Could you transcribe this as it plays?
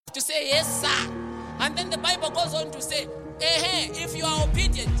to say, yes, sir. And then the Bible goes on to say, if you are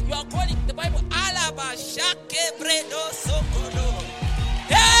obedient, you are calling the Bible, Alaba Shake Bredo Sokodo.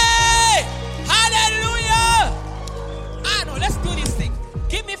 Hey! Hallelujah! No, let's do this thing.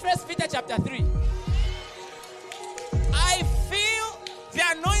 Give me 1 Peter chapter 3. I feel the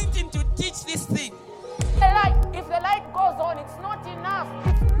anointing to teach this thing. If the light goes on, it's not enough.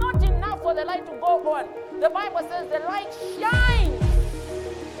 It's not enough for the light to go on. The Bible says the light shines.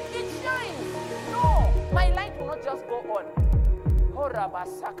 It shines. No, my light will not just go on.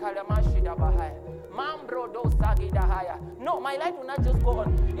 No, my light will not just go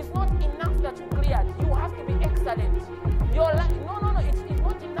on. It's not enough that you cleared. You have to be excellent. Your light, no. It's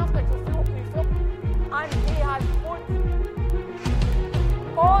not enough that you feel. And He has put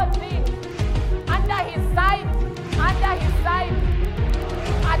all things under His side,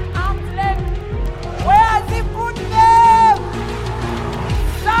 at arm's length. Where has He put them?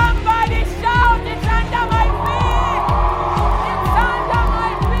 Somebody shout, it's under my feet. It's under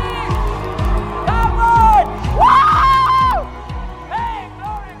my feet. Come on. Wow! Hey,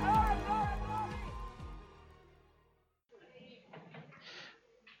 glory.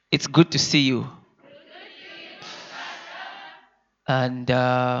 It's good to see you. And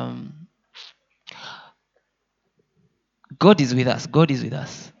God is with us.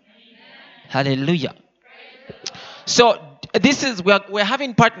 Hallelujah. So we're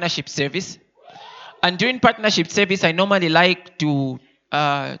having partnership service. And during partnership service, I normally like to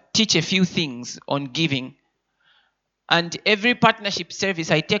teach a few things on giving. And every partnership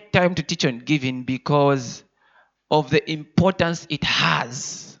service, I take time to teach on giving because of the importance it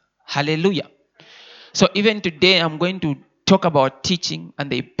has. Hallelujah. So even today, I'm going to talk about teaching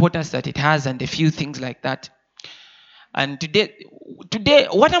and the importance that it has and a few things like that. And today,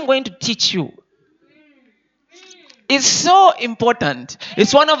 what I'm going to teach you is so important.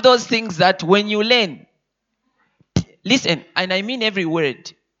 It's one of those things that when you learn, listen, and I mean every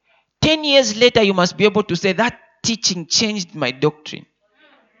word, 10 years later, you must be able to say that teaching changed my doctrine.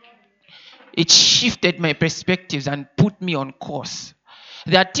 It shifted my perspectives and put me on course.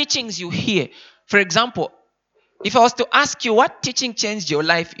 There are teachings you hear. For example, if I was to ask you what teaching changed your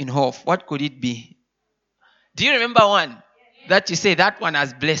life in Hof, what could it be? Do you remember one that you say, that one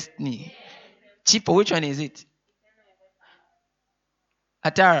has blessed me? Chipo, which one is it?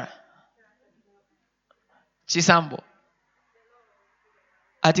 Atara. Chisambo.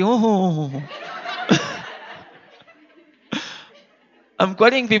 Ati. I'm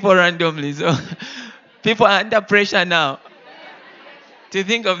calling people randomly, so people are under pressure now to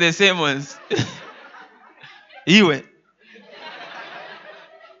think of the same ones. Iwe.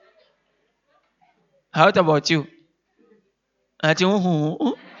 How about you? Ati.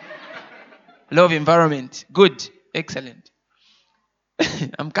 Love environment. Good. Excellent.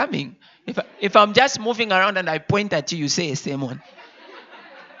 I'm coming. If I'm just moving around and I point at you, you say a same one.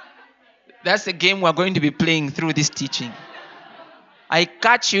 That's the game we're going to be playing through this teaching. I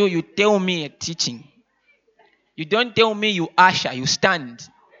catch you, you tell me a teaching. You don't tell me you usher, you stand.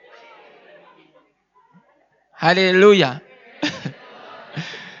 Hallelujah.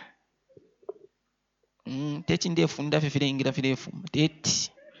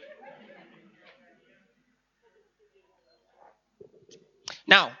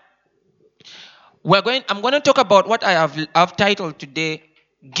 Now, I'm going to talk about what I have titled today,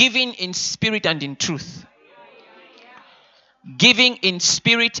 Giving in Spirit and in Truth. Giving in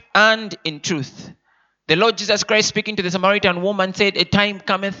spirit and in truth. The Lord Jesus Christ, speaking to the Samaritan woman, said, a time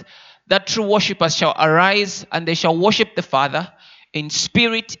cometh that true worshippers shall arise, and they shall worship the Father in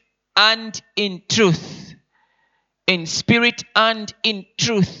spirit and in truth. In spirit and in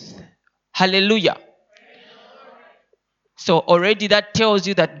truth. Hallelujah. So already that tells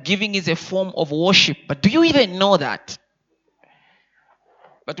you that giving is a form of worship. But do you even know that?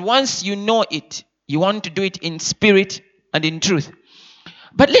 But once you know it, you want to do it in spirit and in truth.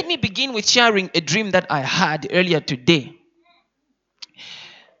 But let me begin with sharing a dream that I had earlier today.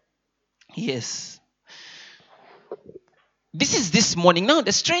 Yes. This is this morning. Now,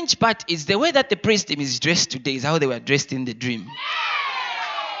 the strange part is the way that the praise team is dressed today is how they were dressed in the dream.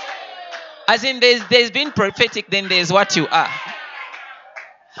 As in, there's been prophetic, then there's what you are.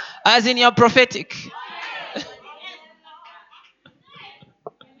 As in, you're prophetic.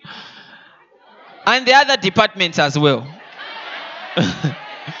 And the other departments as well.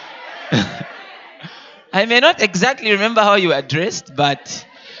 I may not exactly remember how you were dressed, but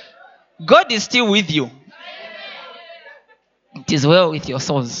God is still with you. It is well with your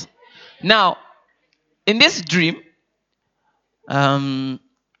souls. Now, in this dream,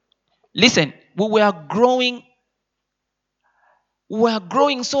 listen, we were growing were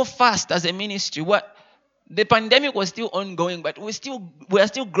growing so fast as a ministry. The pandemic was still ongoing, but we are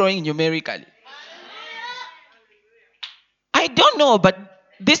still growing numerically. I don't know, but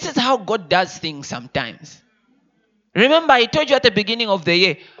this is how God does things sometimes. Remember, I told you at the beginning of the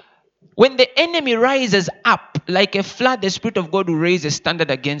year, when the enemy rises up like a flood, the Spirit of God will raise a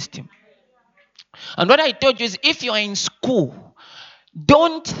standard against him. And what I told you is, if you are in school,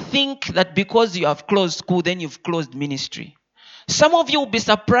 don't think that because you have closed school, then you've closed ministry. Some of you will be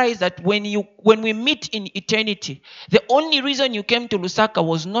surprised that when we meet in eternity, the only reason you came to Lusaka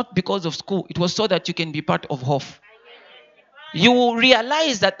was not because of school. It was so that you can be part of HOF. You will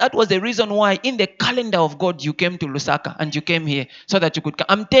realize that was the reason why in the calendar of God you came to Lusaka and you came here so that you could come.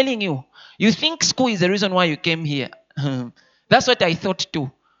 I'm telling you, you think school is the reason why you came here. That's what I thought too.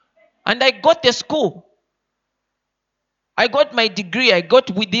 And I got the school. I got my degree. I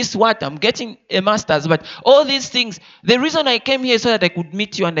got with this what? I'm getting a master's. But all these things, the reason I came here is so that I could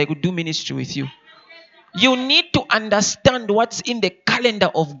meet you and I could do ministry with you. You need to understand what's in the calendar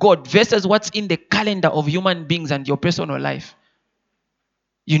of God versus what's in the calendar of human beings and your personal life.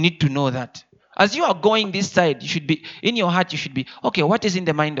 You need to know that. As you are going this side, you should be, in your heart, you should be, okay, what is in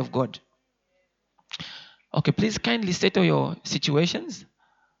the mind of God? Okay, please kindly settle your situations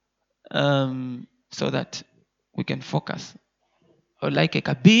so that we can focus. Or like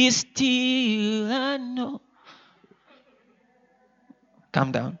a be still and know.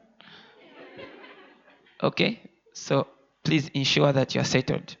 Calm down. Okay, so please ensure that you are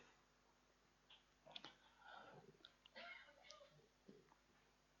settled.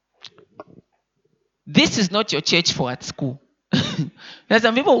 This is not your church for at school. There's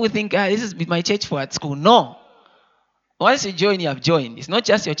some people who think, this is my church for at school. No. Once you join, you have joined. It's not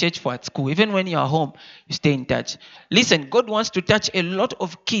just your church for at school. Even when you are home, you stay in touch. Listen, God wants to touch a lot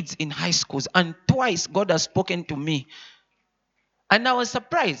of kids in high schools. And twice, God has spoken to me. And I was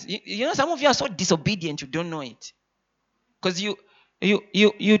surprised. You know, some of you are so disobedient, you don't know it. Because you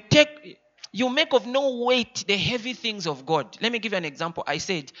make of no weight the heavy things of God. Let me give you an example. I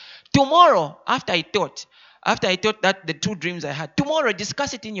said, tomorrow, after I taught that the 2 dreams I had, tomorrow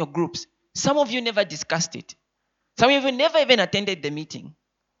discuss it in your groups. Some of you never discussed it. Some of you never even attended the meeting.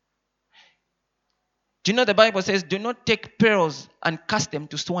 Do you know the Bible says, do not take pearls and cast them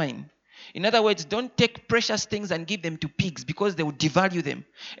to swine. In other words, don't take precious things and give them to pigs because they will devalue them.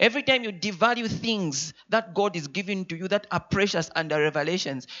 Every time you devalue things that God is giving to you that are precious under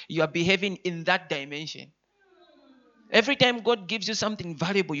revelations, you are behaving in that dimension. Every time God gives you something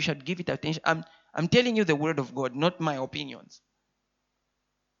valuable, you should give it attention. I'm telling you the word of God, not my opinions.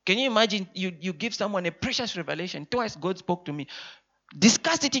 Can you imagine you give someone a precious revelation? Twice God spoke to me.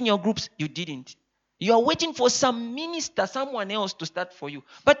 Discuss it in your groups. You didn't. You are waiting for some minister, someone else to start for you.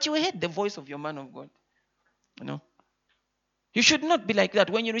 But you heard the voice of your man of God. You know. You should not be like that.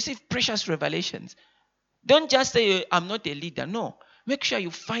 When you receive precious revelations, don't just say, I'm not a leader. No. Make sure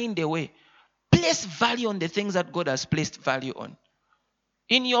you find a way. Place value on the things that God has placed value on.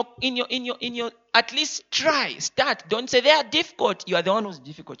 In your, at least try, start. Don't say they are difficult. You are the one who's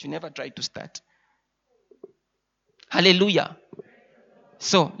difficult. You never try to start. Hallelujah.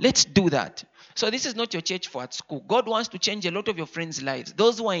 So let's do that. So this is not your church for at school. God wants to change a lot of your friends' lives.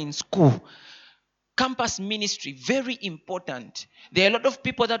 Those who are in school, campus ministry, very important. There are a lot of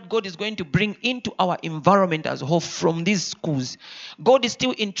people that God is going to bring into our environment as a whole from these schools. God is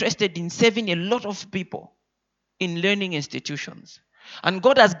still interested in saving a lot of people in learning institutions. And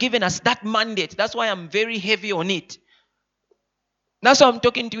God has given us that mandate. That's why I'm very heavy on it. That's why I'm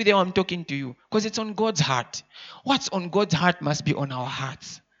talking to you there. I'm talking to you. Because it's on God's heart. What's on God's heart must be on our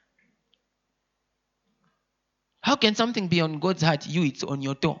hearts. How can something be on God's heart? It's on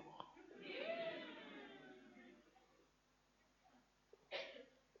your toe.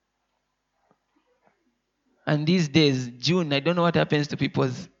 And these days, June, I don't know what happens to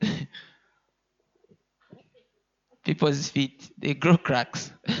people's feet. They grow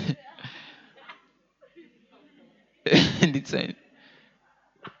cracks. And it's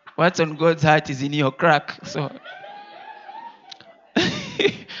what's on God's heart is in your crack. So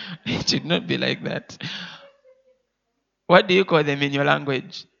it should not be like that. What do you call them in your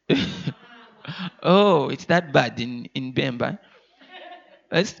language? Oh, it's that bad in Bemba.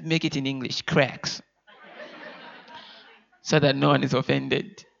 Let's make it in English. Cracks. So that no one is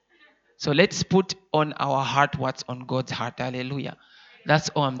offended. So let's put on our heart what's on God's heart. Hallelujah. That's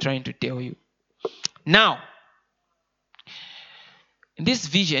all I'm trying to tell you. Now, in this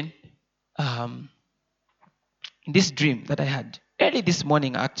vision, in this dream that I had early this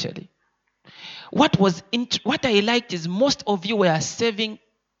morning actually, what I liked is most of you were serving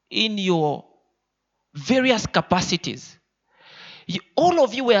in your various capacities. All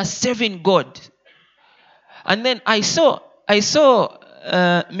of you were serving God. And then I saw Mr.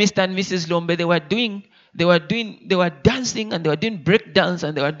 and Mrs. Lombe. They were dancing, and they were doing break dance,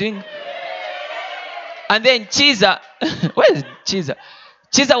 and they were doing. And then Chiza, where is Chiza?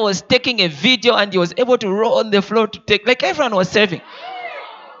 Chiza was taking a video, and he was able to roll on the floor to take, like everyone was serving.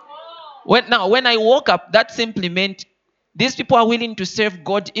 When I woke up, that simply meant these people are willing to serve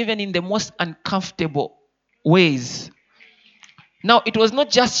God even in the most uncomfortable ways. Now, it was not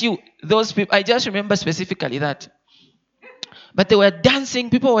just you, those people. I just remember specifically that. But they were dancing,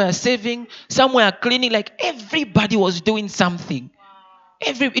 people were serving, some were cleaning, like everybody was doing something.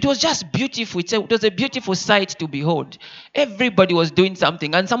 It was just beautiful. It was a beautiful sight to behold. Everybody was doing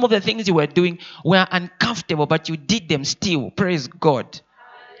something. And some of the things you were doing were uncomfortable, but you did them still. Praise God.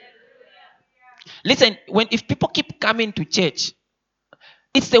 Listen, if people keep coming to church,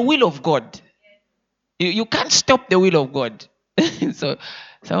 it's the will of God. You can't stop the will of God. So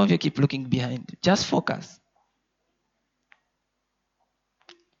some of you keep looking behind. Just focus.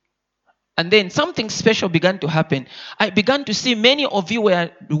 And then something special began to happen. I began to see many of you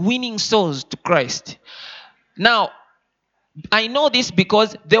were winning souls to Christ. Now, I know this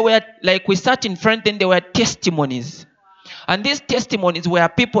because there were, like we sat in front and there were testimonies. And these testimonies were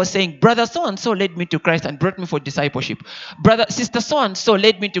people saying, brother so-and-so led me to Christ and brought me for discipleship. Sister so-and-so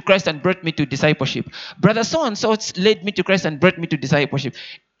led me to Christ and brought me to discipleship. Brother so-and-so led me to Christ and brought me to discipleship.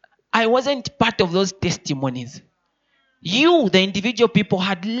 I wasn't part of those testimonies. You, the individual people,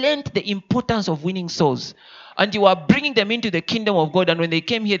 had learned the importance of winning souls. And you are bringing them into the kingdom of God. And when they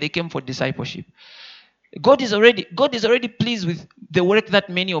came here, they came for discipleship. God is already pleased with the work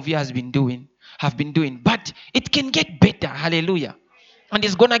that many of you have been doing. But it can get better. Hallelujah. And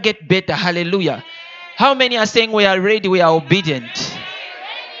it's going to get better. Hallelujah. How many are saying we are ready, we are obedient?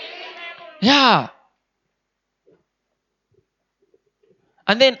 Yeah.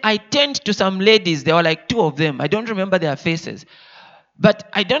 And then I turned to some ladies. There were like two of them. I don't remember their faces. But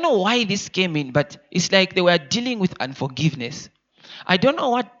I don't know why this came in, but it's like they were dealing with unforgiveness. I don't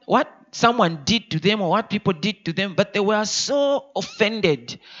know what someone did to them or what people did to them, but they were so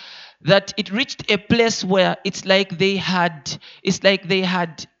offended that it reached a place where it's like they had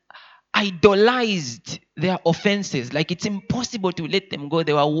idolized their offenses. Like it's impossible to let them go.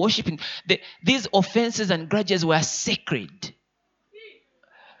 They were worshiping. These offenses and grudges were sacred.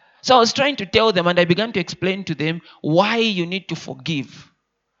 So I was trying to tell them, and I began to explain to them why you need to forgive,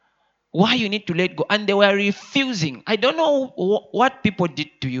 why you need to let go. And they were refusing. I don't know what people did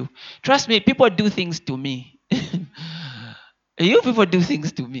to you. Trust me, people do things to me. You people do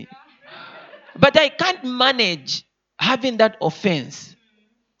things to me. But I can't manage having that offense,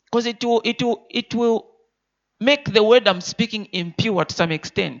 because it will make the word I'm speaking impure to some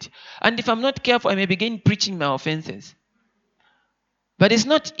extent. And if I'm not careful, I may begin preaching my offenses. But it's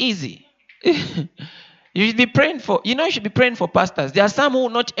not easy. You should be praying for pastors. There are some who will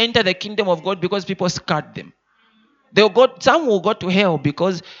not enter the kingdom of God because people scarred them. Some will go to hell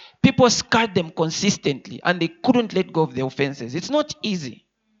because people scarred them consistently and they couldn't let go of their offenses. It's not easy.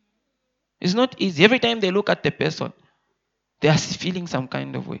 It's not easy. Every time they look at the person, they are feeling some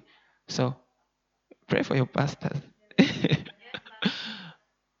kind of way. So, pray for your pastors.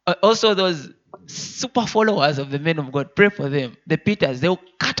 Also, those super followers of the men of God, pray for them. The Peters, they'll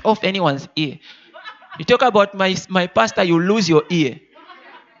cut off anyone's ear. You talk about my pastor, you lose your ear.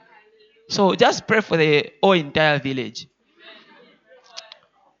 So just pray for the whole entire village.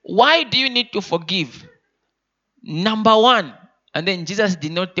 Why do you need to forgive? Number one, and then Jesus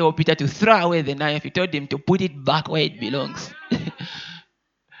did not tell Peter to throw away the knife. He told him to put it back where it belongs.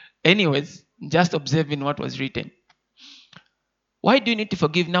 Anyways, just observing what was written. Why do you need to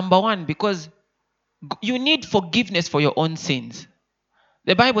forgive? Number one, because you need forgiveness for your own sins.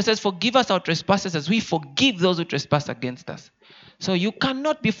 The Bible says, forgive us our trespasses as we forgive those who trespass against us. So you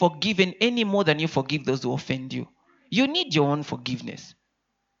cannot be forgiven any more than you forgive those who offend you. You need your own forgiveness.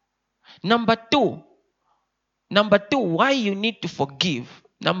 Number two, why you need to forgive.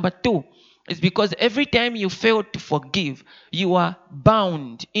 Number two is because every time you fail to forgive, you are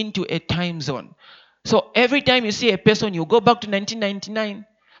bound into a time zone. So every time you see a person, you go back to 1999.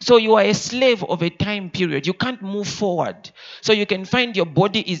 So you are a slave of a time period. You can't move forward. So you can find your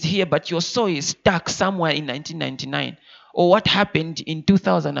body is here, but your soul is stuck somewhere in 1999. Or what happened in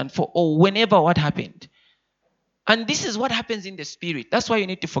 2004. Or whenever what happened. And this is what happens in the spirit. That's why you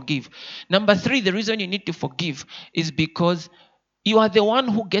need to forgive. Number three, the reason you need to forgive is because you are the one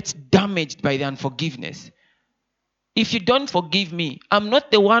who gets damaged by the unforgiveness. If you don't forgive me, I'm not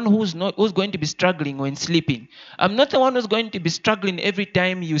the one who's going to be struggling when sleeping. I'm not the one who's going to be struggling every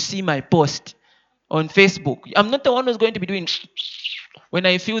time you see my post on Facebook. I'm not the one who's going to be doing when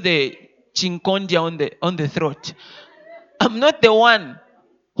I feel the chinkondia on the throat. I'm not the one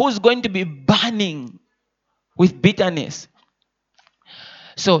who's going to be burning with bitterness.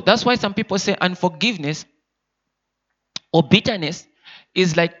 So that's why some people say unforgiveness or bitterness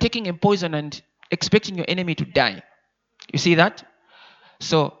is like taking a poison and expecting your enemy to die. You see that?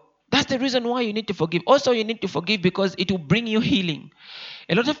 So that's the reason why you need to forgive. Also, you need to forgive because it will bring you healing.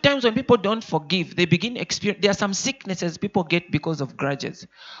 A lot of times when people don't forgive, they begin experience. There are some sicknesses people get because of grudges.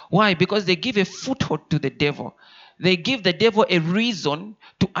 Why? Because they give a foothold to the devil. They give the devil a reason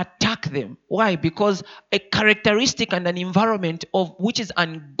to attack them. Why? Because a characteristic and an environment of which is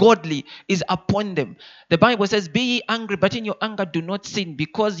ungodly is upon them. The Bible says, "Be ye angry, but in your anger do not sin,"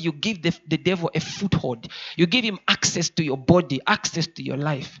 because you give the devil a foothold. You give him access to your body, access to your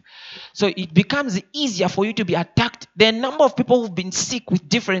life. So it becomes easier for you to be attacked. There are a number of people who've been sick with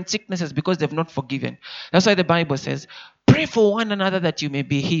different sicknesses because they've not forgiven. That's why the Bible says, "Pray for one another that you may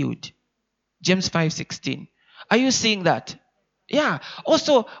be healed." James 5:16. Are you seeing that? Yeah.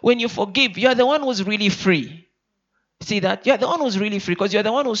 Also, when you forgive, you are the one who's really free. See that? You're the one who's really free because you're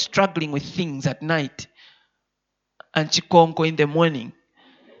the one who's struggling with things at night and chikonko in the morning.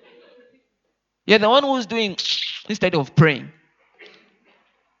 You're the one who's doing instead of praying.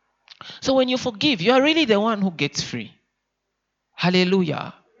 So when you forgive, you are really the one who gets free.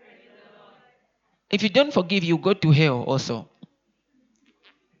 Hallelujah. If you don't forgive, you go to hell also.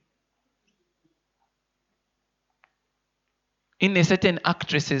 In a certain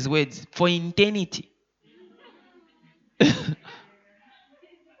actress's words, for eternity.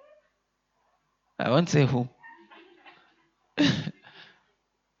 I won't say who.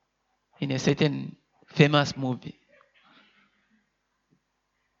 In a certain famous movie.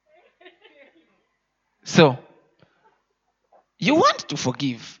 So, you want to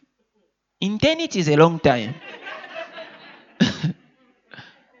forgive. Eternity is a long time.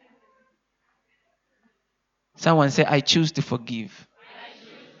 Someone say, "I choose to forgive."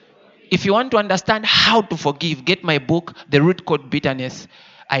 If you want to understand how to forgive, get my book, The Root Cause Bitterness.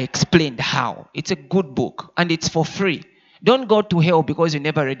 I explained how. It's a good book and it's for free. Don't go to hell because you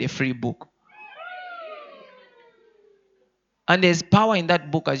never read a free book. And there's power in that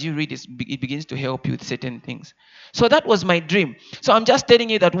book as you read it, it begins to help you with certain things. So that was my dream. So I'm just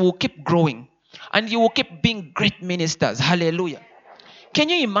telling you that we'll keep growing and you will keep being great ministers. Hallelujah. Can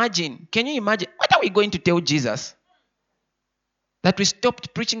you imagine? What are we going to tell Jesus? That we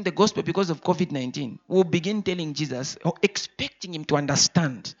stopped preaching the gospel because of COVID-19. We'll begin telling Jesus or expecting him to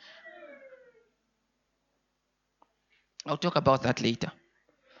understand. I'll talk about that later.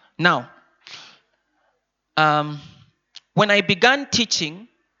 Now, when I began teaching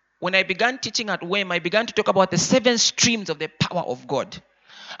at WEM, I began to talk about the 7 streams of the power of God.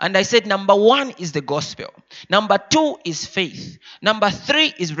 And I said, number 1 is the gospel. Number 2 is faith. Number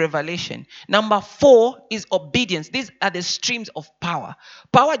 3 is revelation. Number 4 is obedience. These are the streams of power.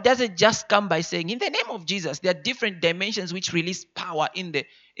 Power doesn't just come by saying, in the name of Jesus. There are different dimensions which release power in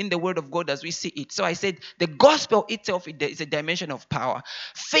the word of God as we see it. So I said, the gospel itself is a dimension of power.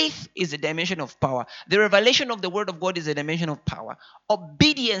 Faith is a dimension of power. The revelation of the word of God is a dimension of power.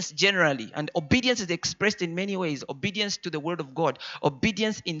 Obedience generally, and obedience is expressed in many ways. Obedience to the word of God.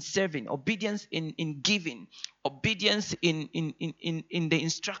 Obedience in serving. Obedience in giving. Obedience in the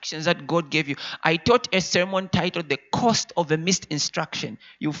instructions that God gave you. I taught a sermon titled "The Cost of a Missed Instruction."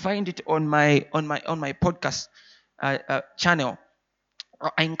 You find it on my podcast channel.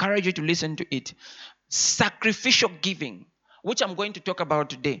 I encourage you to listen to it. Sacrificial giving, which I'm going to talk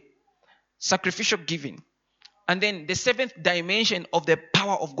about today. Sacrificial giving. And then the 7th dimension of the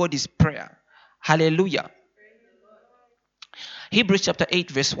power of God is prayer. Hallelujah. Hebrews chapter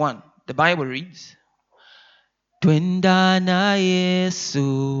 8 verse 1. The Bible reads, Twenda na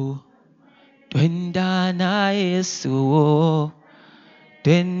Yesu, twenda na Yesu,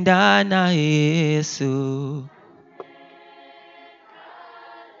 twenda na Yesu.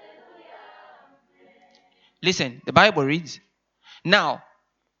 Listen, the Bible reads, now,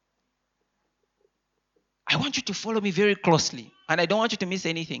 I want you to follow me very closely, and I don't want you to miss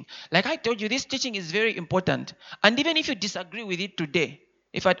anything. Like I told you, this teaching is very important. And even if you disagree with it today,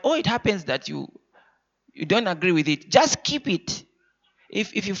 if at all it happens that you don't agree with it, just keep it.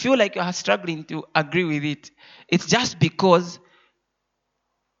 If you feel like you are struggling to agree with it, it's just because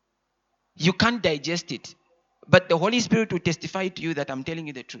you can't digest it. But the Holy Spirit will testify to you that I'm telling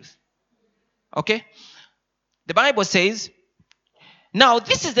you the truth. Okay? The Bible says, now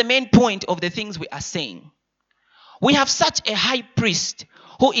this is the main point of the things we are saying. We have such a high priest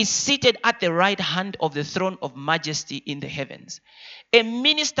who is seated at the right hand of the throne of majesty in the heavens. A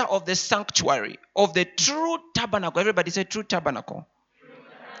minister of the sanctuary, of the true tabernacle. Everybody say true tabernacle.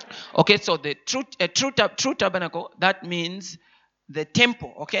 Okay, so the true tabernacle, that means the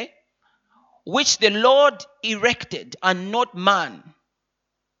temple, okay? Which the Lord erected and not man.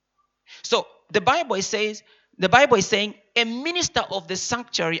 So the Bible is saying a minister of the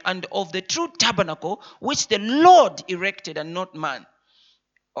sanctuary and of the true tabernacle which the Lord erected and not man.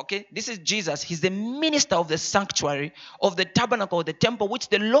 Okay, this is Jesus. He's the minister of the sanctuary, of the tabernacle, the temple which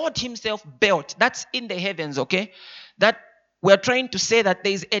the Lord himself built. That's in the heavens, okay? That we're trying to say that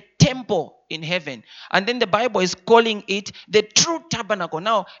there is a temple in heaven. And then the Bible is calling it the true tabernacle.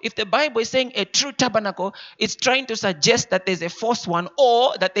 Now, if the Bible is saying a true tabernacle, it's trying to suggest that there's a false one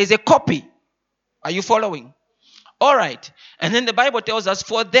or that there's a copy. Are you following? All right. And then the Bible tells us,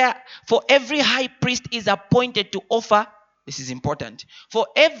 for every high priest is appointed to offer. This is important. For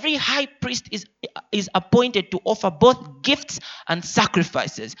every high priest is appointed to offer both gifts and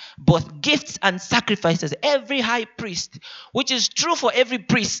sacrifices. Both gifts and sacrifices. Every high priest, which is true for every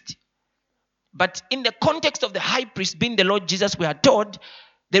priest. But in the context of the high priest being the Lord Jesus, we are told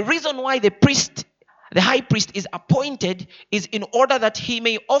the reason why the high priest is appointed is in order that he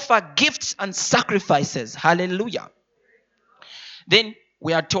may offer gifts and sacrifices. Hallelujah. Then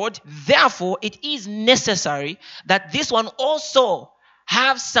we are told, therefore, it is necessary that this one also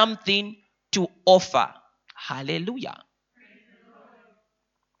have something to offer. Hallelujah.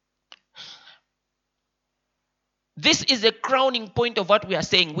 This is a crowning point of what we are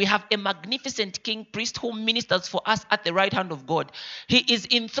saying. We have a magnificent king priest who ministers for us at the right hand of God. He is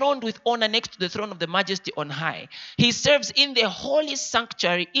enthroned with honor next to the throne of the majesty on high. He serves in the holy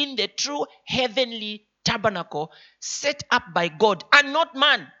sanctuary, in the true heavenly tabernacle set up by God and not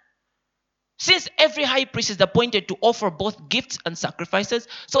man. Since every high priest is appointed to offer both gifts and sacrifices,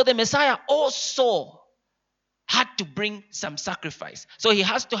 so the Messiah also had to bring some sacrifice. So he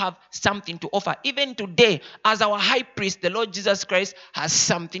has to have something to offer. Even today, as our high priest, the Lord Jesus Christ has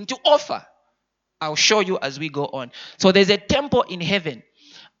something to offer. I'll show you as we go on. So there's a temple in heaven.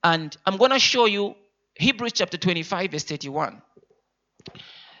 And I'm going to show you Hebrews chapter 25 verse 31.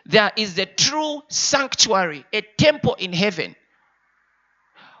 There is a true sanctuary, a temple in heaven,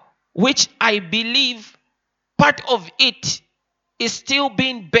 which I believe part of it is still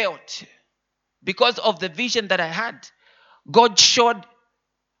being built. Because of the vision that I had, God showed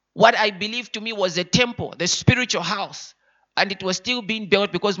what I believe to me was a temple, the spiritual house. And it was still being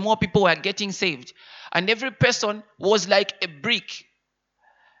built because more people were getting saved. And every person was like a brick.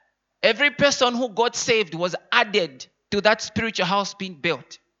 Every person who got saved was added to that spiritual house being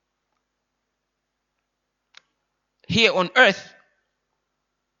built. Here on earth,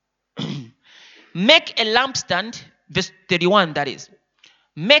 make a lampstand, verse 31 that is.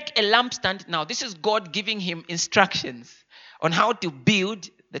 Make a lampstand. Now, this is God giving him instructions on how to build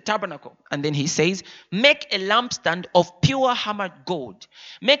the tabernacle. And then he says, make a lampstand of pure hammered gold.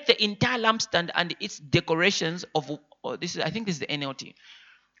 Make the entire lampstand and its decorations of, I think this is the NLT.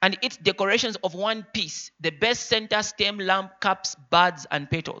 And its decorations of one piece, the best center stem, lamp, cups, buds, and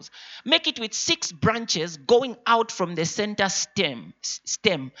petals. Make it with 6 branches going out from the center stem,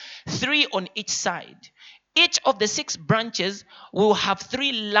 3 on each side. Each of the 6 branches will have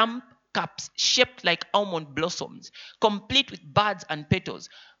 3 lamp cups shaped like almond blossoms, complete with buds and petals.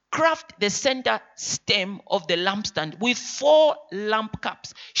 Craft the center stem of the lampstand with 4 lamp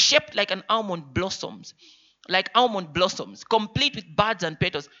cups shaped like almond blossoms, complete with buds and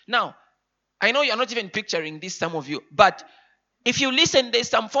petals. Now, I know you're not even picturing this, some of you, but if you listen, there's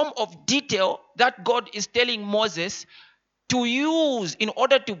some form of detail that God is telling Moses to use in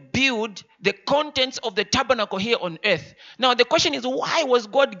order to build the contents of the tabernacle here on earth. Now, the question is, why was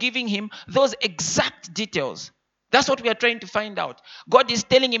God giving him those exact details? That's what we are trying to find out. God is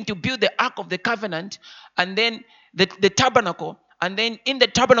telling him to build the Ark of the Covenant and then the tabernacle. And then in the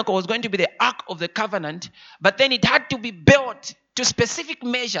tabernacle was going to be the Ark of the Covenant. But then it had to be built to specific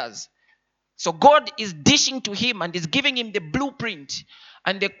measures. So God is dishing to him and is giving him the blueprint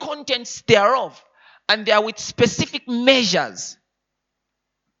and the contents thereof. And they are with specific measures.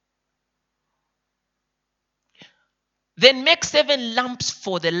 Then make 7 lamps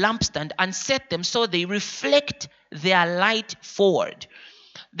for the lampstand and set them so they reflect their light forward.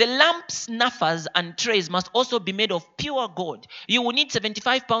 The lamp snuffers and trays must also be made of pure gold. You will need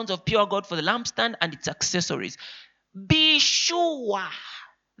 75 pounds of pure gold for the lampstand and its accessories. Be sure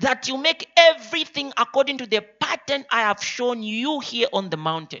that you make everything according to the pattern I have shown you here on the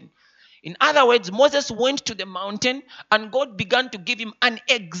mountain. In other words, Moses went to the mountain and God began to give him an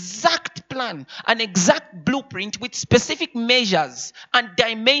exact plan, an exact blueprint with specific measures and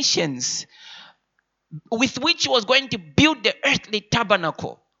dimensions with which he was going to build the earthly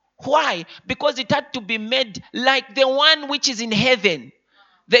tabernacle. Why? Because it had to be made like the one which is in heaven.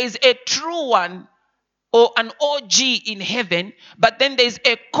 There is a true one or an OG in heaven, but then there is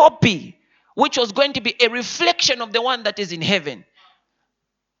a copy which was going to be a reflection of the one that is in heaven.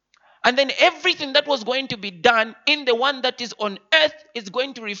 And then everything that was going to be done in the one that is on earth is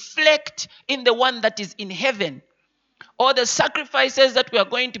going to reflect in the one that is in heaven. All the sacrifices that we are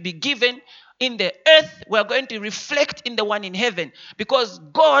going to be given in the earth, we are going to reflect in the one in heaven. Because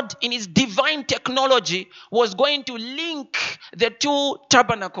God, in his divine technology, was going to link the two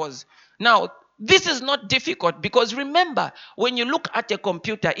tabernacles. Now, this is not difficult because remember, when you look at a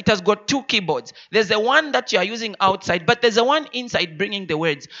computer, it has got two keyboards. There's the one that you are using outside, but there's the one inside bringing the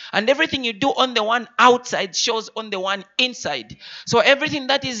words. And everything you do on the one outside shows on the one inside. So everything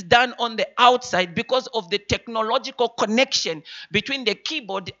that is done on the outside, because of the technological connection between the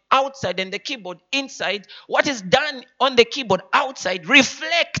keyboard outside and the keyboard inside, what is done on the keyboard outside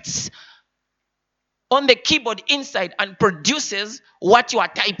reflects on the keyboard inside and produces what you are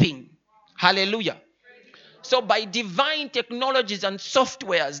typing. Hallelujah. So by divine technologies and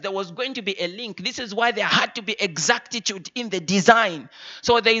softwares, there was going to be a link. This is why there had to be exactitude in the design.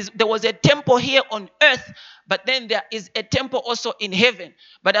 So there was a temple here on earth, but then there is a temple also in heaven.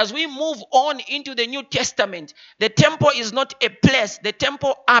 But as we move on into the New Testament, the temple is not a place. The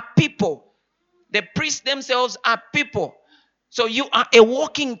temple are people. The priests themselves are people. So you are a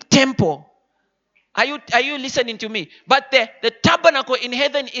walking temple. Are you listening to me? But the tabernacle in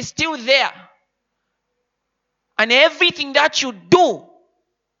heaven is still there. And everything that you do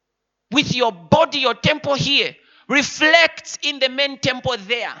with your body, your temple here, reflects in the main temple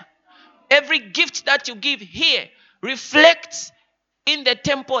there. Every gift that you give here reflects in the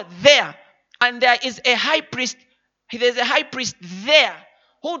temple there. And there is a high priest. There's a high priest there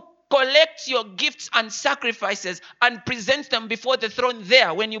who collects your gifts and sacrifices and presents them before the throne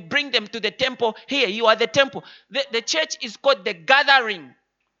there. When you bring them to the temple here, you are the temple. The church is called the gathering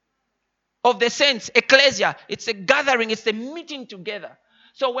of the saints, ecclesia. It's a gathering, it's a meeting together.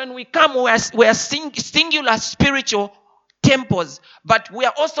 So when we come, we are singular spiritual temples, but we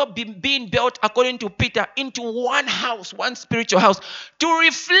are also being built, according to Peter, into one house, one spiritual house, to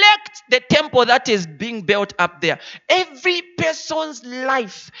reflect the temple that is being built up there. Every person's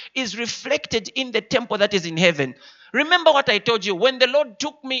life is reflected in the temple that is in heaven. Remember what I told you, when the Lord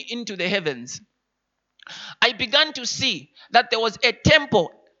took me into the heavens, I began to see that there was a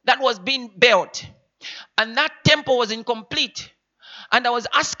temple that was being built, and that temple was incomplete. And I was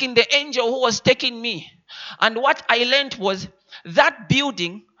asking the angel who was taking me, and what I learned was that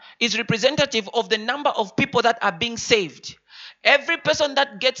building is representative of the number of people that are being saved. Every person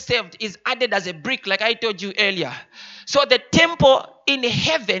that gets saved is added as a brick, like I told you earlier. So the temple in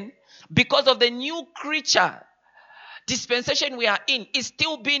heaven, because of the new creature dispensation we are in, is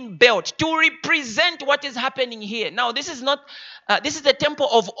still being built to represent what is happening here. Now, this is the temple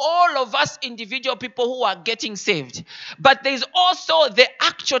of all of us individual people who are getting saved. But there is also the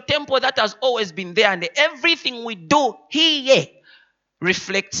actual temple that has always been there, and everything we do here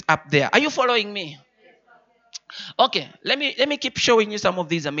reflects up there. Are you following me? Okay, let me keep showing you some of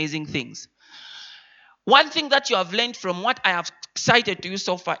these amazing things. One thing that you have learned from what I have cited to you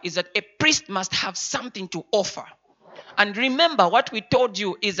so far is that a priest must have something to offer. And remember, what we told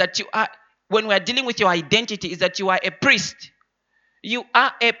you is that you are, when we are dealing with your identity, is that you are a priest. You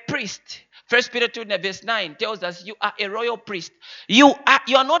are a priest. 1 Peter 2 verse 9 tells us you are a royal priest. You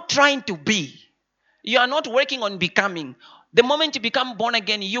are not trying to be. You are not working on becoming. The moment you become born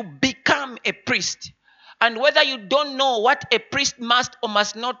again, you become a priest. And whether you don't know what a priest must or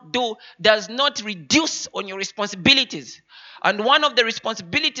must not do does not reduce on your responsibilities. And one of the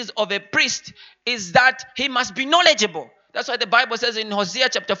responsibilities of a priest is that he must be knowledgeable. That's why the Bible says in Hosea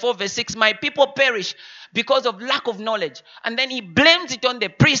chapter 4 verse 6, my people perish because of lack of knowledge. And then he blames it on the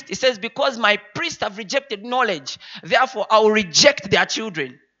priest. He says, because my priests have rejected knowledge, therefore I will reject their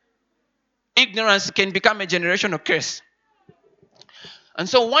children. Ignorance can become a generational curse. And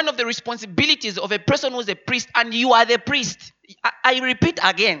so one of the responsibilities of a person who's a priest, and you are the priest. I repeat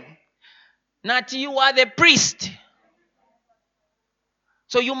again, that you are the priest.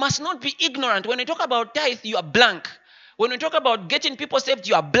 So you must not be ignorant. When we talk about tithe, you are blank. When we talk about getting people saved,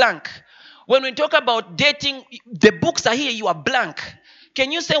 you are blank. When we talk about dating, the books are here, you are blank.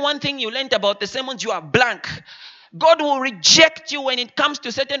 Can you say one thing you learned about the sermons? You are blank. God will reject you when it comes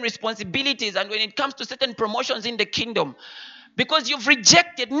to certain responsibilities and when it comes to certain promotions in the kingdom. Because you've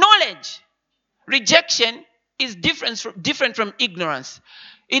rejected knowledge. Rejection is different from ignorance.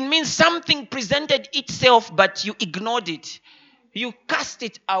 It means something presented itself, but you ignored it. You cast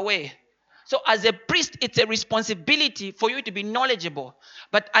it away. So as a priest, it's a responsibility for you to be knowledgeable.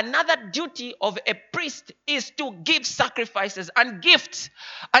 But another duty of a priest is to give sacrifices and gifts.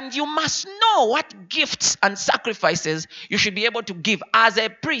 And you must know what gifts and sacrifices you should be able to give as a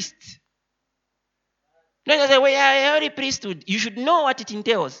priest. Not just say, well, yeah, a holy priesthood. You should know what it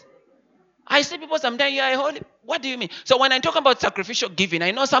entails. I see people sometimes, yeah, holy. What do you mean? So when I talk about sacrificial giving, I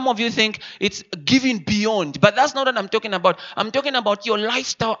know some of you think it's giving beyond, but that's not what I'm talking about. I'm talking about your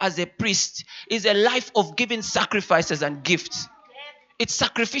lifestyle as a priest is a life of giving sacrifices and gifts. It's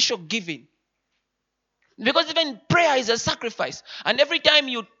sacrificial giving. Because even prayer is a sacrifice. And every time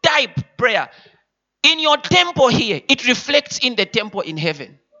you type prayer, in your temple here, it reflects in the temple in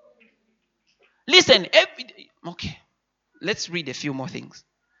heaven. Listen, okay, let's read a few more things.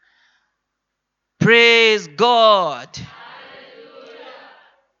 Praise God. Hallelujah.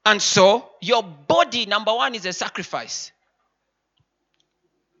 And so, your body, number one, is a sacrifice.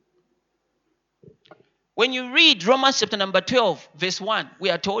 When you read Romans chapter number 12, verse 1, we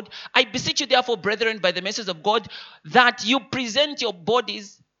are told, I beseech you therefore, brethren, by the mercies of God, that you present your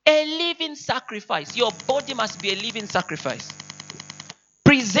bodies a living sacrifice. Your body must be a living sacrifice.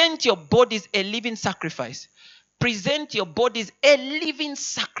 Present your bodies a living sacrifice. Present your bodies a living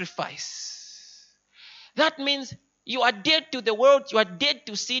sacrifice. That means you are dead to the world, you are dead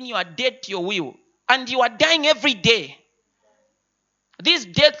to sin, you are dead to your will. And you are dying every day. These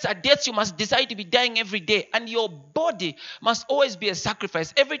deaths are deaths you must decide to be dying every day. And your body must always be a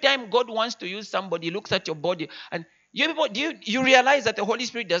sacrifice. Every time God wants to use somebody, he looks at your body. And you people, you realize that the Holy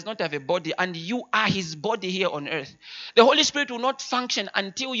Spirit does not have a body and you are his body here on earth. The Holy Spirit will not function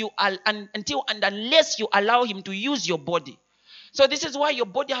until unless you allow him to use your body. So this is why your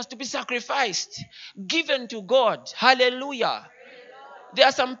body has to be sacrificed, given to God. Hallelujah. There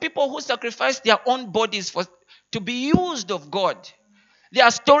are some people who sacrifice their own bodies to be used of God. There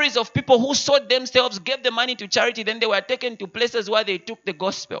are stories of people who sold themselves, gave the money to charity, then they were taken to places where they took the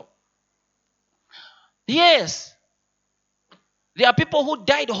gospel. Yes. There are people who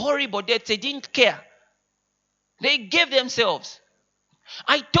died horrible deaths. They didn't care. They gave themselves.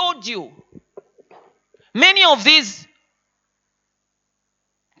 I told you, many of these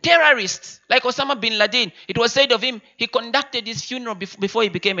terrorists, like Osama bin Laden, it was said of him, he conducted his funeral before he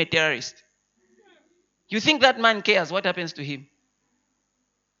became a terrorist. You think that man cares what happens to him?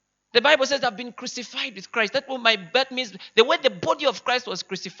 The Bible says, I've been crucified with Christ. That means the way the body of Christ was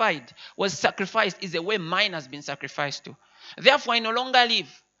crucified, was sacrificed, is the way mine has been sacrificed to. Therefore, I no longer live.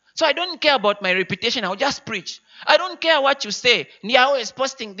 So I don't care about my reputation. I'll just preach. I don't care what you say. You're always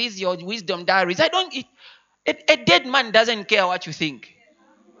posting these, your wisdom diaries. A dead man doesn't care what you think.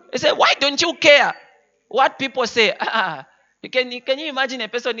 He said, why don't you care what people say? Can you imagine a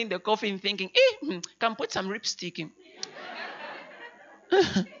person in the coffin thinking, can put some lipstick in?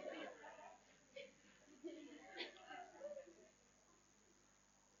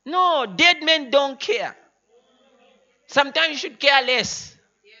 No, dead men don't care. Sometimes you should care less.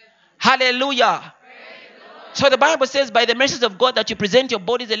 Hallelujah. So the Bible says, by the mercies of God, that you present your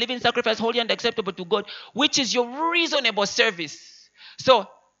bodies a living sacrifice, holy and acceptable to God, which is your reasonable service. So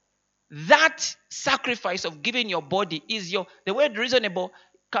that sacrifice of giving your body is the word reasonable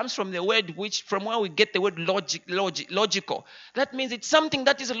comes from the word from where we get the word logical. That means it's something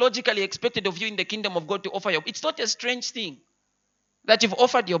that is logically expected of you in the kingdom of God to offer you. It's not a strange thing that you've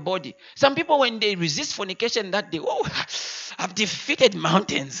offered your body. Some people, when they resist fornication that day, I've defeated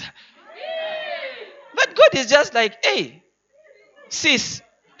mountains. But God is just like, hey, sis.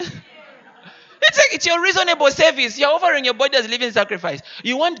 It's your reasonable service. You're offering your body as a living sacrifice.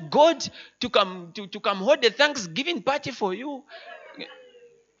 You want God to come hold the Thanksgiving party for you.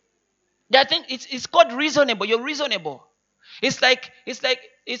 I think it's called reasonable. You're reasonable. It's like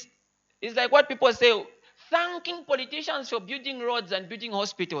what people say, thanking politicians for building roads and building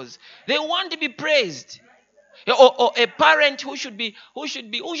hospitals. They want to be praised. Or a parent who should be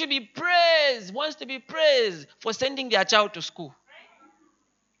praised, wants to be praised for sending their child to school.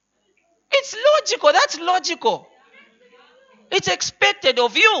 It's logical. That's logical. It's expected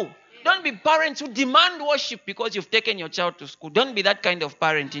of you. Don't be parents who demand worship because you've taken your child to school. Don't be that kind of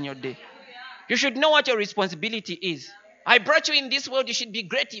parent in your day. You should know what your responsibility is. I brought you in this world, you should be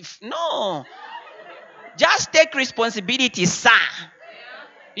creative. No. Just take responsibility, sir.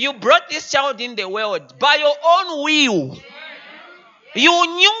 You brought this child in the world by your own will.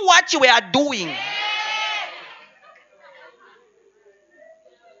 You knew what you were doing.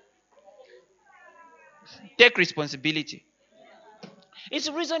 Take responsibility. It's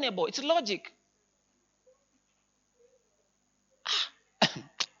reasonable. It's logic.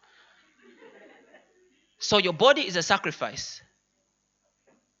 So your body is a sacrifice.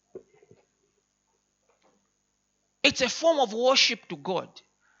 It's a form of worship to God.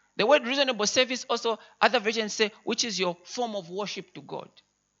 The word reasonable service also, other versions say, which is your form of worship to God.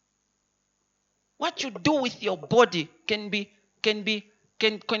 What you do with your body can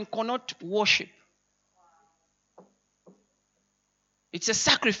connote worship. It's a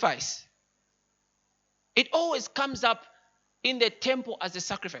sacrifice. It always comes up in the temple as a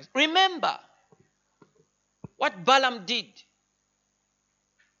sacrifice. Remember what Balaam did.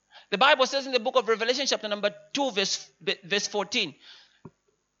 The Bible says in the book of Revelation chapter number 2 verse 14.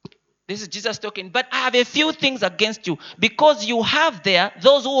 This is Jesus talking. But I have a few things against you, because you have there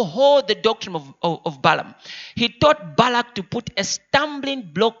those who hold the doctrine of Balaam. He taught Balak to put a stumbling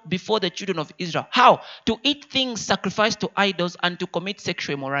block before the children of Israel. How? To eat things sacrificed to idols and to commit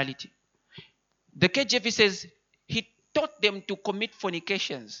sexual immorality. The KJV says he taught them to commit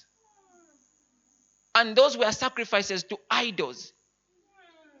fornications. And those were sacrifices to idols.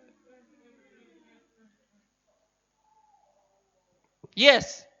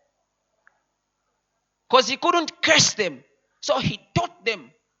 Yes. Because he couldn't curse them. So he taught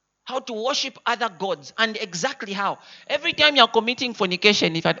them how to worship other gods, and exactly how. Every time you're committing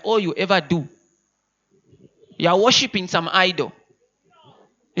fornication, if at all you ever do, you're worshiping some idol.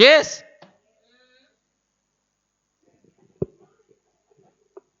 Yes.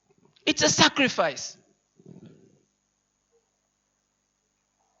 It's a sacrifice.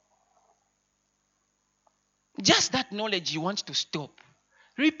 Just that knowledge you want to stop.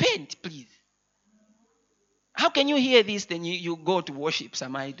 Repent, please. How can you hear this, then you go to worship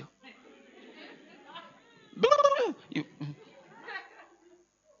some idol?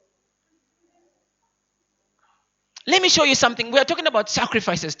 Let me show you something. We are talking about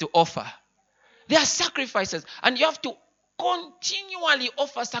sacrifices to offer. There are sacrifices, and you have to continually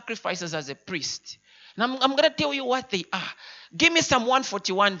offer sacrifices as a priest. And I'm going to tell you what they are. Give me Psalm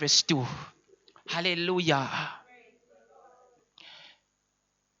 141 verse 2. Hallelujah.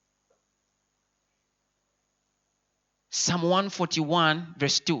 Psalm 141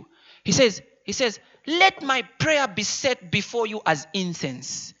 verse 2. He says, let my prayer be set before you as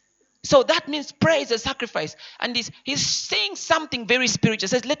incense. So that means prayer is a sacrifice. And he's saying something very spiritual. He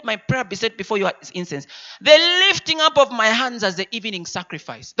says, let my prayer be set before you as incense. The lifting up of my hands as the evening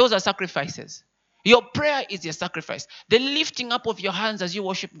sacrifice. Those are sacrifices. Your prayer is your sacrifice. The lifting up of your hands as you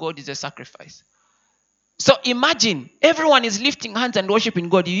worship God is a sacrifice. So imagine, everyone is lifting hands and worshiping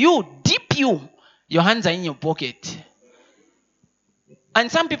God. Your hands are in your pocket. And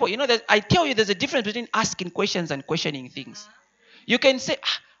some people, I tell you, there's a difference between asking questions and questioning things. You can say,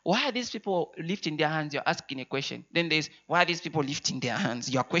 why are these people lifting their hands? You're asking a question. Then there's, why are these people lifting their hands?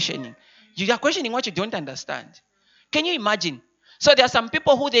 You're questioning. You are questioning what you don't understand. Can you imagine? So there are some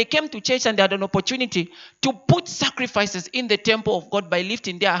people who they came to church and they had an opportunity to put sacrifices in the temple of God by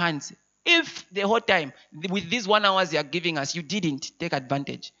lifting their hands. If the whole time, with these 1 hour you are giving us, you didn't take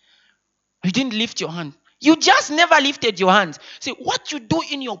advantage. You didn't lift your hand. You just never lifted your hands. See, what you do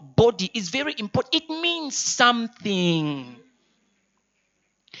in your body is very important. It means something.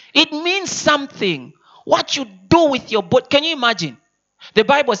 It means something. What you do with your body. Can you imagine? The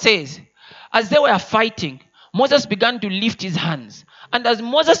Bible says, as they were fighting, Moses began to lift his hands. And as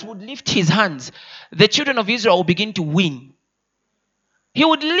Moses would lift his hands, the children of Israel would begin to win. He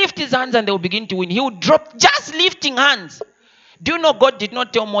would lift his hands and they would begin to win. He would drop, just lifting hands. Do you know God did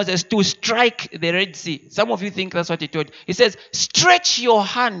not tell Moses to strike the Red Sea? Some of you think that's what he told. He says, stretch your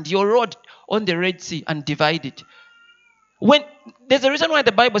hand, your rod on the Red Sea and divide it. There's a reason why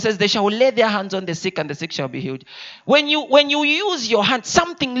the Bible says they shall lay their hands on the sick and the sick shall be healed. When you use your hand,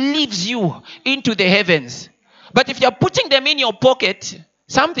 something leaves you into the heavens. But if you're putting them in your pocket,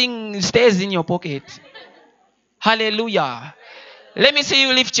 something stays in your pocket. Hallelujah. Let me see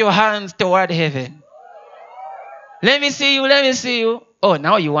you lift your hands toward heaven. Let me see you. Oh,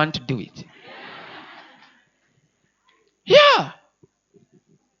 now you want to do it. Yeah.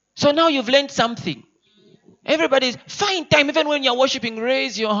 So now you've learned something. Everybody's find time, even when you're worshiping,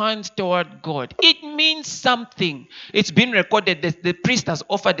 raise your hands toward God. It means something. It's been recorded that the priest has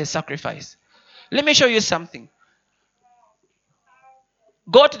offered a sacrifice. Let me show you something.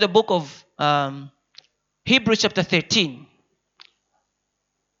 Go to the book of Hebrews chapter 13.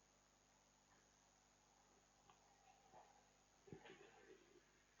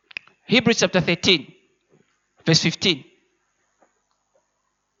 Hebrews chapter 13, verse 15.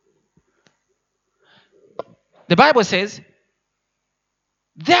 The Bible says,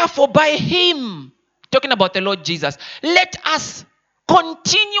 therefore by him, talking about the Lord Jesus, let us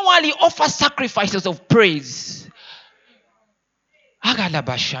continually offer sacrifices of praise.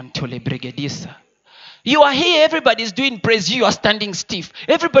 You are here, everybody's doing praise, you are standing stiff.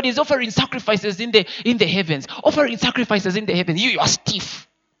 Everybody's offering sacrifices in the heavens. Offering sacrifices in the heavens. You are stiff.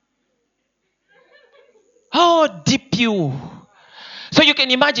 How deep you. So you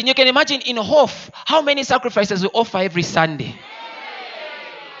can imagine in Hof, how many sacrifices we offer every Sunday.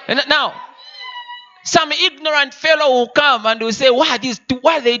 And now, some ignorant fellow will come and will say, why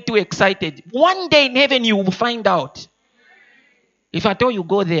are they too excited? One day in heaven you will find out. If at all you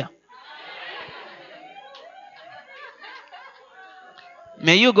go there.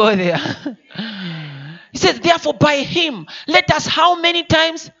 May you go there. He says, therefore by him, let us how many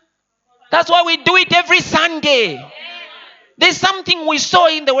times? That's why we do it every Sunday. There's something we saw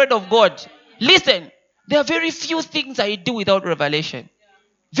in the word of God. Listen, there are very few things I do without revelation.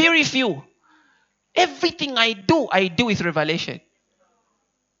 Very few. Everything I do with revelation.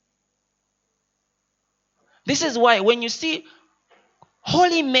 This is why when you see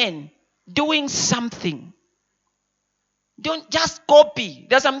holy men doing something, don't just copy.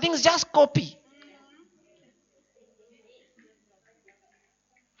 There are some things just copy.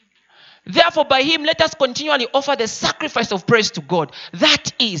 Therefore, by him, let us continually offer the sacrifice of praise to God.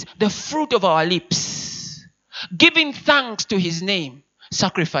 That is the fruit of our lips. Giving thanks to his name.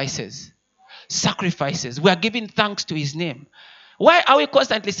 Sacrifices. We are giving thanks to his name. Why are we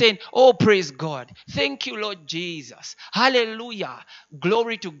constantly saying, oh, praise God. Thank you, Lord Jesus. Hallelujah.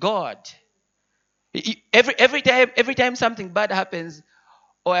 Glory to God. Every time something bad happens,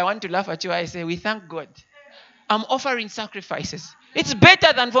 or I want to laugh at you, I say, we thank God. I'm offering sacrifices. It's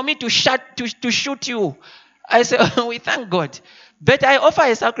better than for me to shoot you. I say, we thank God. But I offer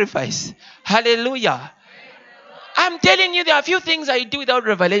a sacrifice. Hallelujah. I'm telling you, there are a few things I do without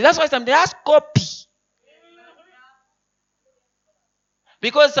revelation. That's why sometimes I ask copy.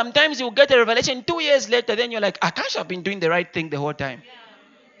 Because sometimes you get a revelation 2 years later, then you're like, I can't have been doing the right thing the whole time.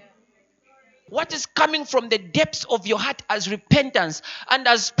 What is coming from the depths of your heart as repentance and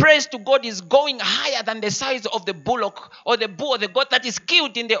as praise to God is going higher than the size of the bullock or the bull or the goat that is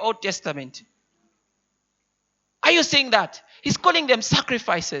killed in the Old Testament. Are you seeing that? He's calling them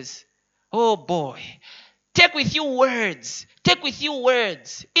sacrifices. Oh boy. Take with you words.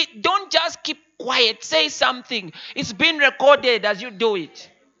 Don't just keep quiet. Say something. It's been recorded as you do it.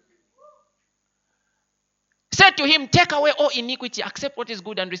 Said to him, take away all iniquity, accept what is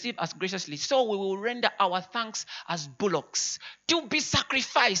good and receive us graciously. So we will render our thanks as bullocks to be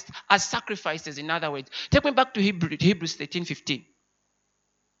sacrificed as sacrifices. In other words, take me back to Hebrews 13:15.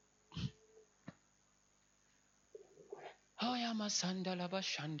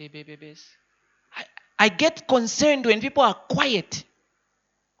 I get concerned when people are quiet.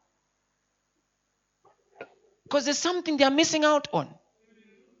 Because there's something they are missing out on.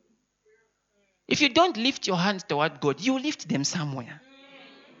 If you don't lift your hands toward God, you lift them somewhere.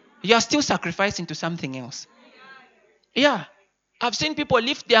 You are still sacrificing to something else. Yeah. I've seen people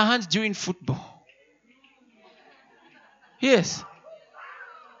lift their hands during football. Yes.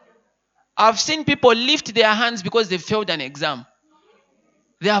 I've seen people lift their hands because they failed an exam.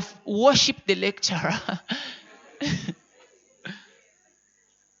 They have worshipped the lecturer.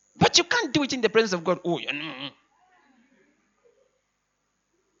 But you can't do it in the presence of God. Oh,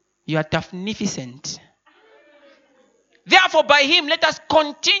 you are magnificent. Therefore, by him, let us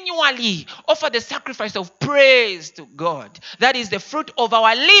continually offer the sacrifice of praise to God. That is the fruit of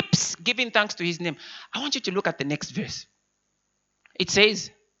our lips, giving thanks to his name. I want you to look at the next verse. It says,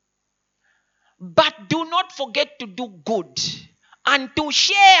 but do not forget to do good and to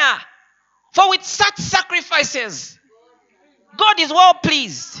share. For with such sacrifices, God is well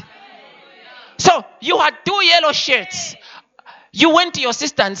pleased. So, you had 2 yellow shirts. You went to your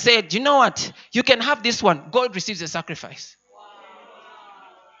sister and said, you know what? You can have this one. God receives the sacrifice.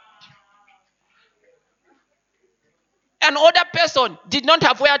 An older person did not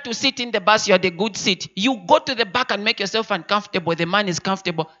have where to sit in the bus. You had a good seat. You go to the back and make yourself uncomfortable. The man is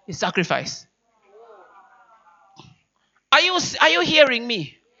comfortable. It's sacrifice. Are you hearing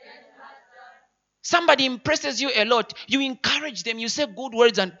me? Somebody impresses you a lot. You encourage them. You say good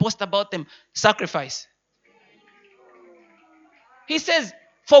words and post about them. Sacrifice. He says,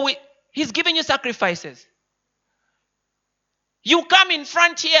 he's giving you sacrifices. You come in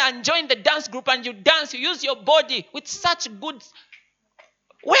front here and join the dance group and you dance. You use your body with such good.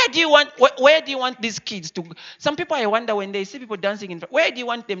 Where do you want these kids to? Some people, I wonder when they see people dancing in front, where do you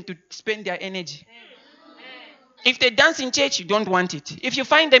want them to spend their energy? If they dance in church, you don't want it. If you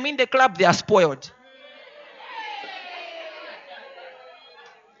find them in the club, they are spoiled.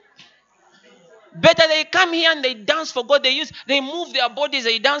 Better they come here and they dance for God. They move their bodies,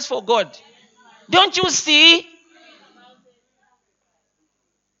 they dance for God. Don't you see? It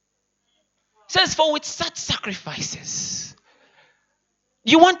says, for with such sacrifices,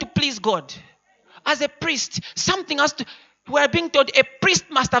 you want to please God. As a priest, something has to, we are being told a priest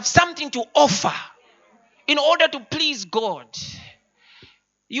must have something to offer in order to please God.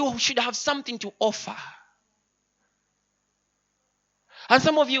 You should have something to offer. And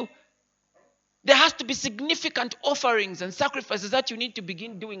some of you, there has to be significant offerings and sacrifices that you need to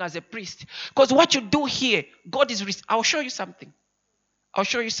begin doing as a priest. Because what you do here, God is... I'll show you something.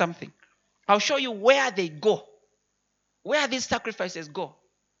 I'll show you where they go. Where these sacrifices go.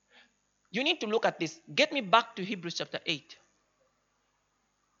 You need to look at this. Get me back to Hebrews chapter 8.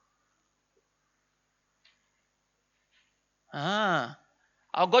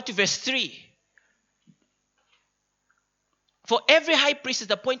 I'll go to verse 3. For every high priest is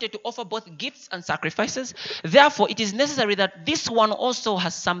appointed to offer both gifts and sacrifices. Therefore, it is necessary that this one also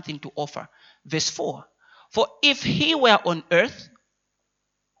has something to offer. Verse 4. For if he were on earth,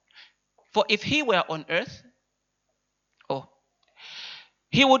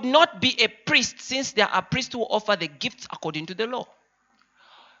 he would not be a priest, since there are priests who offer the gifts according to the law.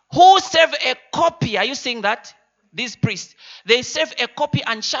 Who serve a copy, are you seeing that? These priests, they serve a copy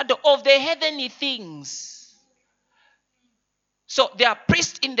and shadow of the heavenly things. So they are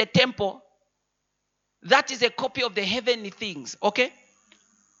priests in the temple. That is a copy of the heavenly things. Okay?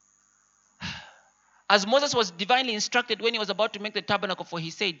 As Moses was divinely instructed when he was about to make the tabernacle, for he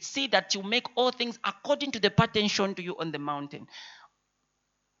said, see that you make all things according to the pattern shown to you on the mountain.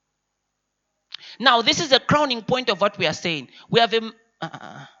 Now, this is the crowning point of what we are saying. We have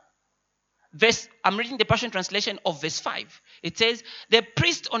a verse. I'm reading the Passion Translation of verse 5. It says, the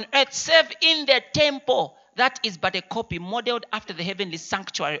priests on earth serve in the temple. That is but a copy modeled after the heavenly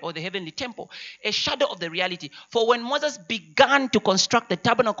sanctuary or the heavenly temple, a shadow of the reality. For when Moses began to construct the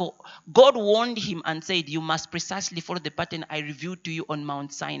tabernacle, God warned him and said, you must precisely follow the pattern I revealed to you on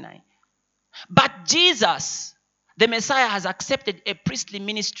Mount Sinai. But Jesus, the Messiah, has accepted a priestly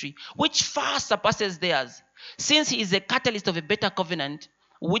ministry which far surpasses theirs, since he is the catalyst of a better covenant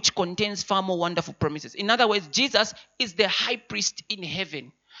which contains far more wonderful promises. In other words, Jesus is the high priest in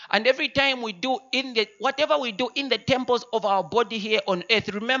heaven. And every time we do whatever we do in the temples of our body here on earth,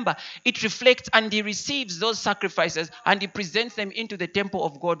 remember, it reflects and he receives those sacrifices and he presents them into the temple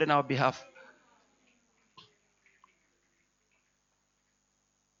of God on our behalf.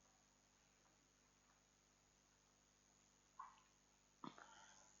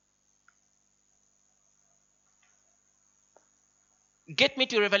 Get me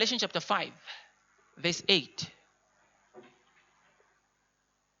to Revelation chapter 5, verse 8.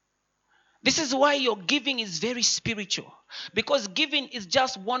 This is why your giving is very spiritual. Because giving is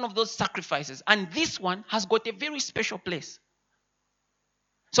just one of those sacrifices. And this one has got a very special place.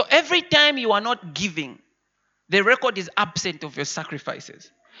 So every time you are not giving, the record is absent of your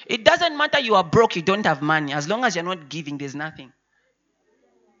sacrifices. It doesn't matter you are broke, you don't have money. As long as you're not giving, there's nothing.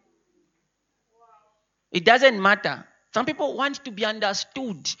 It doesn't matter. Some people want to be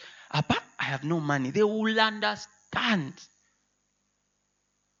understood. I have no money. They will understand.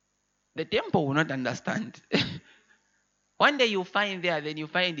 The temple will not understand. One day you find there, then you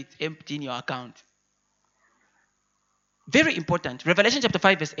find it's empty in your account. Very important. Revelation chapter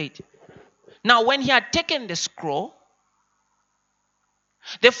 5 verse 8. Now when he had taken the scroll,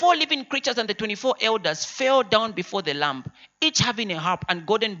 the 4 living creatures and the 24 elders fell down before the Lamb, each having a harp and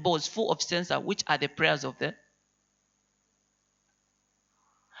golden bowls full of censer, which are the prayers of the...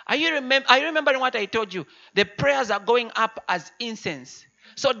 Are you remembering what I told you? The prayers are going up as incense.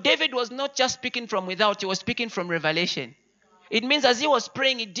 So David was not just speaking from without, he was speaking from revelation. It means as he was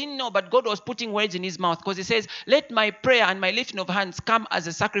praying, he didn't know, but God was putting words in his mouth, because he says, let my prayer and my lifting of hands come as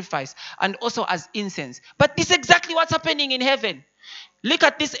a sacrifice and also as incense. But this is exactly what's happening in heaven. Look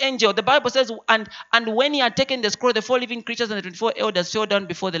at this angel. The Bible says, and when he had taken the scroll, the 4 living creatures and the 24 elders fell down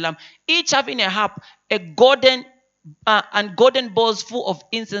before the Lamb, each having a harp, a golden bowls full of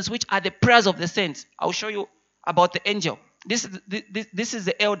incense, which are the prayers of the saints. I'll show you about the angel. This is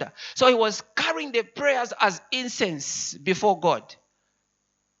the elder. So he was carrying the prayers as incense before God.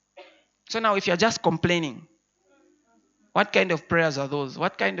 So now if you're just complaining, what kind of prayers are those?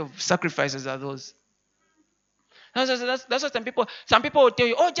 What kind of sacrifices are those? That's what some people will tell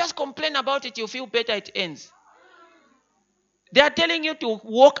you, oh, just complain about it, you feel better, it ends. They are telling you to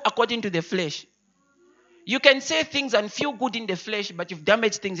walk according to the flesh. You can say things and feel good in the flesh, but you've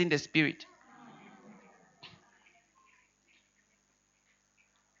damaged things in the spirit.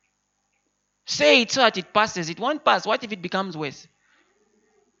 Say it so that it passes. It won't pass. What if it becomes worse?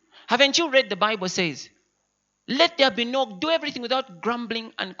 Haven't you read the Bible says, let there be do everything without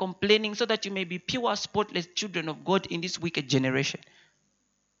grumbling and complaining so that you may be pure, spotless children of God in this wicked generation.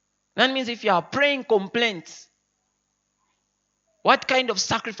 That means if you are praying complaints, what kind of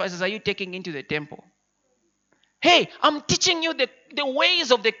sacrifices are you taking into the temple? Hey, I'm teaching you the ways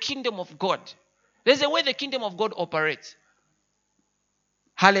of the kingdom of God. There's a way the kingdom of God operates.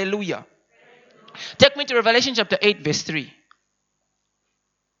 Hallelujah. Take me to Revelation chapter 8 verse 3.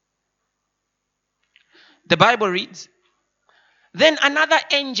 The Bible reads, then another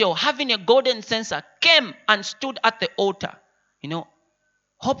angel having a golden censer came and stood at the altar.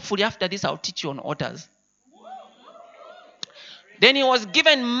 Hopefully after this I'll teach you on altars. Then he was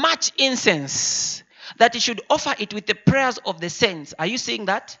given much incense, that he should offer it with the prayers of the saints. Are you seeing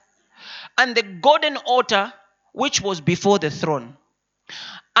that? And the golden altar which was before the throne.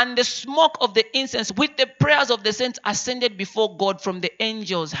 And the smoke of the incense with the prayers of the saints ascended before God from the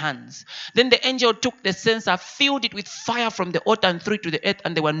angel's hands. Then the angel took the censer, filled it with fire from the altar and threw it to the earth.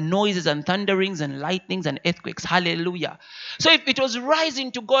 And there were noises and thunderings and lightnings and earthquakes. Hallelujah. So if it was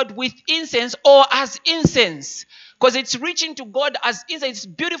rising to God with incense or as incense, because it's reaching to God as incense, it's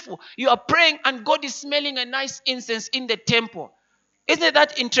beautiful. You are praying and God is smelling a nice incense in the temple. Isn't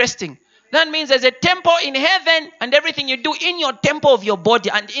that interesting? That means there's a temple in heaven and everything you do in your temple of your body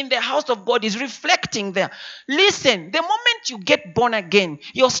and in the house of God is reflecting there. Listen, the moment you get born again,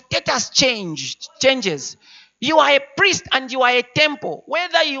 your status changes. You are a priest and you are a temple.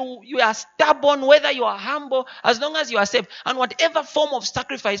 Whether you are stubborn, whether you are humble, as long as you are saved. And whatever form of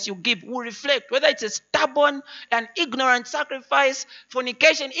sacrifice you give will reflect. Whether it's a stubborn and ignorant sacrifice,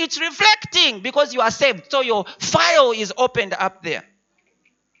 fornication, it's reflecting because you are saved. So your file is opened up there.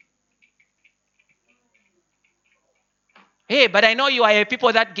 Hey, but I know you are a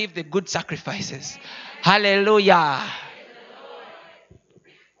people that give the good sacrifices. Hallelujah.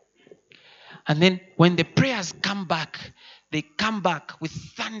 And then when the prayers come back, they come back with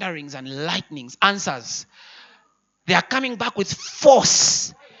thunderings and lightnings, answers. They are coming back with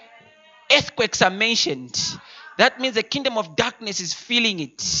force. Earthquakes are mentioned. That means the kingdom of darkness is feeling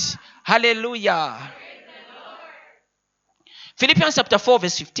it. Hallelujah. Philippians chapter 4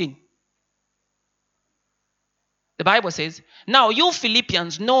 verse 15. The Bible says, now you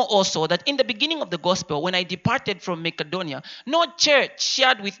Philippians know also that in the beginning of the gospel, when I departed from Macedonia, no church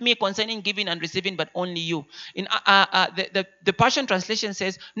shared with me concerning giving and receiving, but only you. In the Passion Translation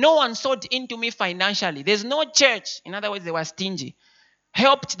says, no one sowed into me financially. There's no church. In other words, they were stingy.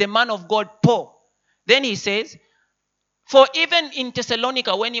 Helped the man of God poor. Then he says, for even in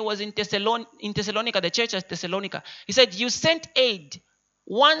Thessalonica, when he was in Thessalonica, the church at Thessalonica, he said, you sent aid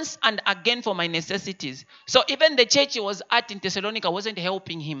once and again for my necessities. So even the church he was at in Thessalonica wasn't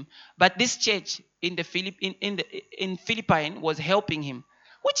helping him, but this church in Philippi was helping him,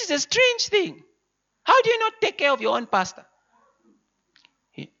 which is a strange thing. How do you not take care of your own pastor?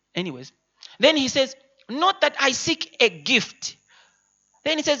 Anyways, then he says, not that I seek a gift.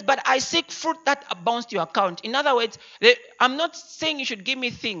 Then he says, but I seek fruit that abounds to your account. In other words, I'm not saying you should give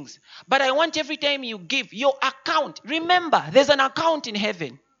me things, but I want every time you give, your account. Remember, there's an account in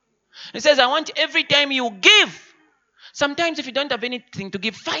heaven. It says, I want every time you give. Sometimes if you don't have anything to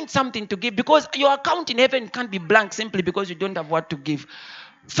give, find something to give, because your account in heaven can't be blank simply because you don't have what to give.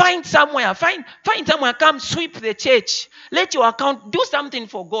 Find somewhere, somewhere, come sweep the church. Let your account, do something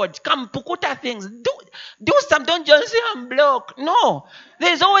for God. Come pukuta things. Do something, don't just say I'm broke. No,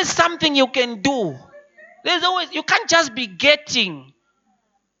 there's always something you can do. You can't just be getting.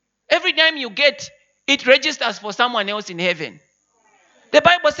 Every time you get, it registers for someone else in heaven. The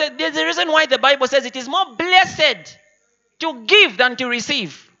Bible says, there's a reason why the Bible says it is more blessed to give than to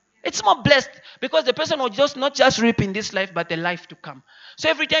receive. It's more blessed because the person will just not just reap in this life, but the life to come. So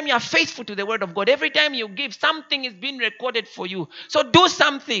every time you are faithful to the word of God, every time you give, something is being recorded for you. So do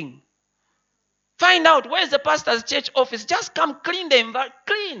something. Find out where's the pastor's church office. Just come clean the environment.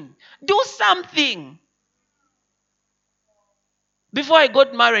 Clean. Do something. Before I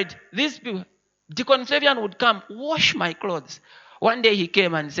got married, these people, Deacon Flavian would come, wash my clothes. One day he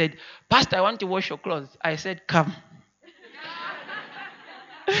came and said, Pastor, I want to wash your clothes. I said, come.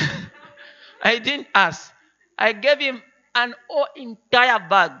 I didn't ask. I gave him an entire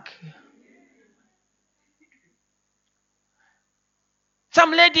bag.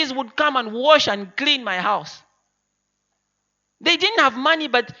 Some ladies would come and wash and clean my house. They didn't have money,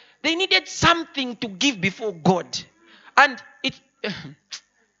 but they needed something to give before God. And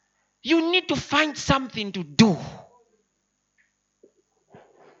you need to find something to do.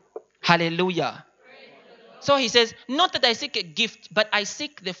 Hallelujah. So he says, not that I seek a gift, but I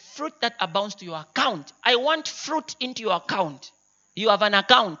seek the fruit that abounds to your account. I want fruit into your account. You have an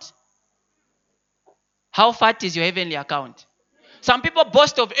account. How fat is your heavenly account? Some people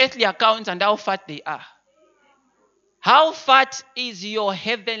boast of earthly accounts and how fat they are. How fat is your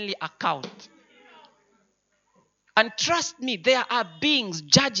heavenly account? And trust me, there are beings,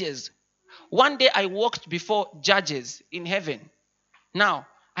 judges. One day I walked before judges in heaven. Now,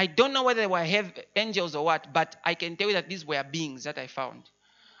 I don't know whether they were angels or what, but I can tell you that these were beings that I found.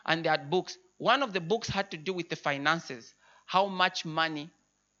 And they had books. One of the books had to do with the finances. How much money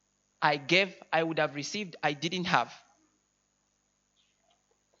I gave, I would have received, I didn't have.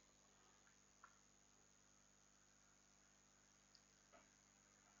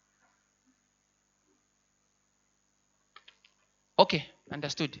 Okay,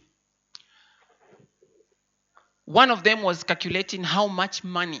 understood. One of them was calculating how much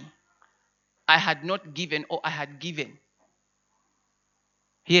money I had not given or I had given.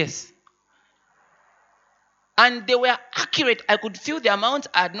 Yes. And they were accurate. I could feel the amounts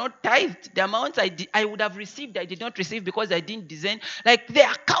I had not tithed. The amounts I would have received, I did not receive because I didn't discern. Like the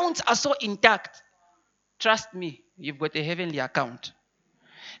accounts are so intact. Trust me, you've got a heavenly account.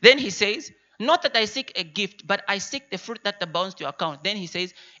 Then he says, not that I seek a gift, but I seek the fruit that abounds to your account. Then he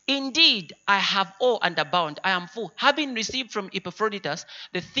says, indeed, I have all and abound. I am full, having received from Epaphroditus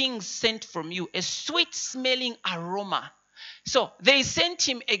the things sent from you, a sweet smelling aroma. So they sent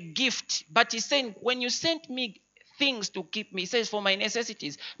him a gift, but he's saying, when you sent me things to keep me, he says, for my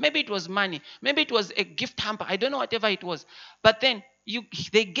necessities. Maybe it was money. Maybe it was a gift hamper. I don't know, whatever it was. But then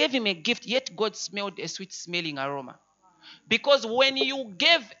they gave him a gift, yet God smelled a sweet smelling aroma. Because when you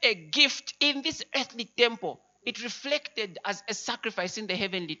gave a gift in this earthly temple, it reflected as a sacrifice in the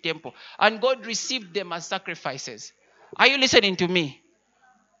heavenly temple. And God received them as sacrifices. Are you listening to me?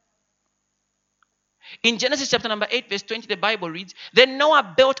 In Genesis chapter number 8, verse 20, the Bible reads, then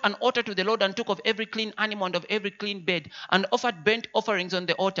Noah built an altar to the Lord and took of every clean animal and of every clean bird and offered burnt offerings on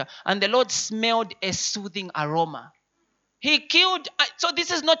the altar. And the Lord smelled a soothing aroma. He killed. So this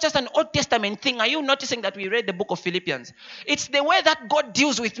is not just an Old Testament thing. Are you noticing that we read the book of Philippians? It's the way that God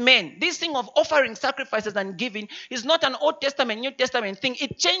deals with men. This thing of offering sacrifices and giving is not an Old Testament, New Testament thing.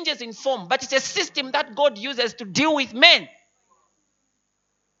 It changes in form, but it's a system that God uses to deal with men.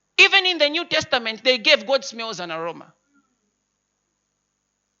 Even in the New Testament, they gave God smells and aroma.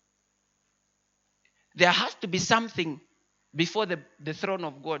 There has to be something before the throne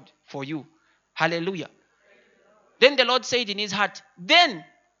of God for you. Hallelujah. Then the Lord said in his heart, then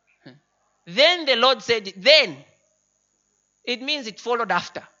the Lord said, then. It means it followed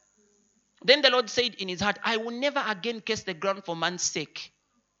after. Then the Lord said in his heart, I will never again curse the ground for man's sake.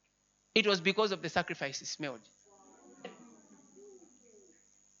 It was because of the sacrifice he smelled.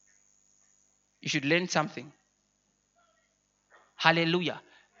 You should learn something. Hallelujah.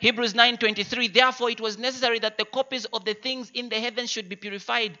 Hebrews 9:23, therefore it was necessary that the copies of the things in the heavens should be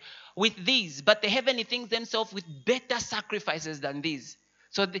purified with these, but the heavenly things themselves with better sacrifices than these.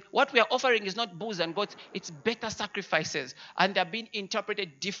 So what we are offering is not bulls and goats, it's better sacrifices, and they're being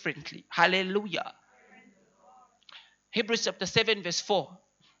interpreted differently. Hallelujah. Hebrews chapter 7 verse 4.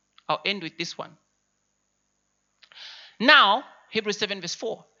 I'll end with this one. Now, Hebrews 7 verse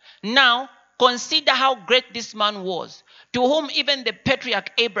 4. Now, consider how great this man was, to whom even the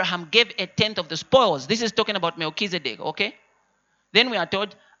patriarch Abraham gave a tenth of the spoils. This is talking about Melchizedek, okay? Then we are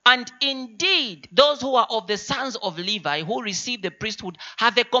told, and indeed, those who are of the sons of Levi, who receive the priesthood,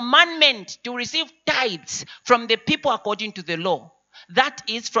 have a commandment to receive tithes from the people according to the law. That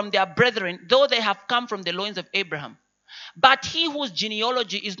is, from their brethren, though they have come from the loins of Abraham. But he whose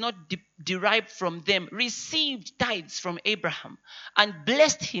genealogy is not derived from them received tithes from Abraham and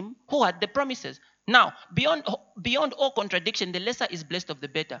blessed him who had the promises. Now, beyond all contradiction, the lesser is blessed of the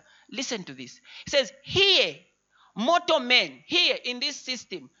better. Listen to this. It says, here, mortal men, here in this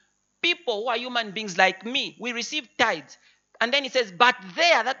system, people who are human beings like me, we receive tithes. And then it says, but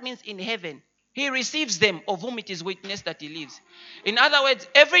there, that means in heaven, he receives them of whom it is witnessed that he lives. In other words,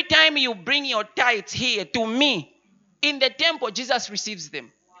 every time you bring your tithes here to me, in the temple, Jesus receives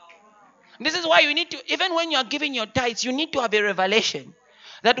them. This is why you need to, even when you are giving your tithes, you need to have a revelation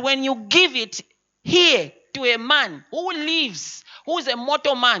that when you give it here to a man who lives, who is a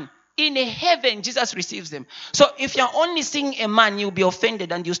mortal man, in heaven, Jesus receives them. So if you're only seeing a man, you'll be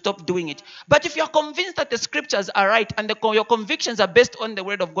offended and you stop doing it. But if you're convinced that the scriptures are right and your convictions are based on the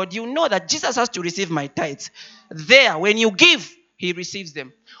word of God, you know that Jesus has to receive my tithes. There, when you give, he receives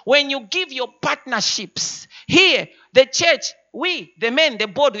them. When you give your partnerships, here, the church, we, the men, the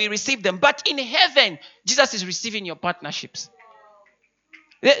board, we receive them. But in heaven, Jesus is receiving your partnerships.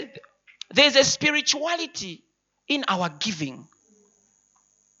 There's a spirituality in our giving.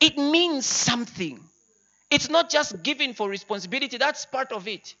 It means something. It's not just giving for responsibility. That's part of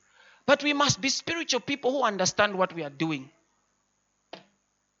it. But we must be spiritual people who understand what we are doing.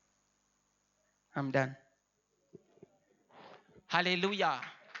 I'm done. Hallelujah.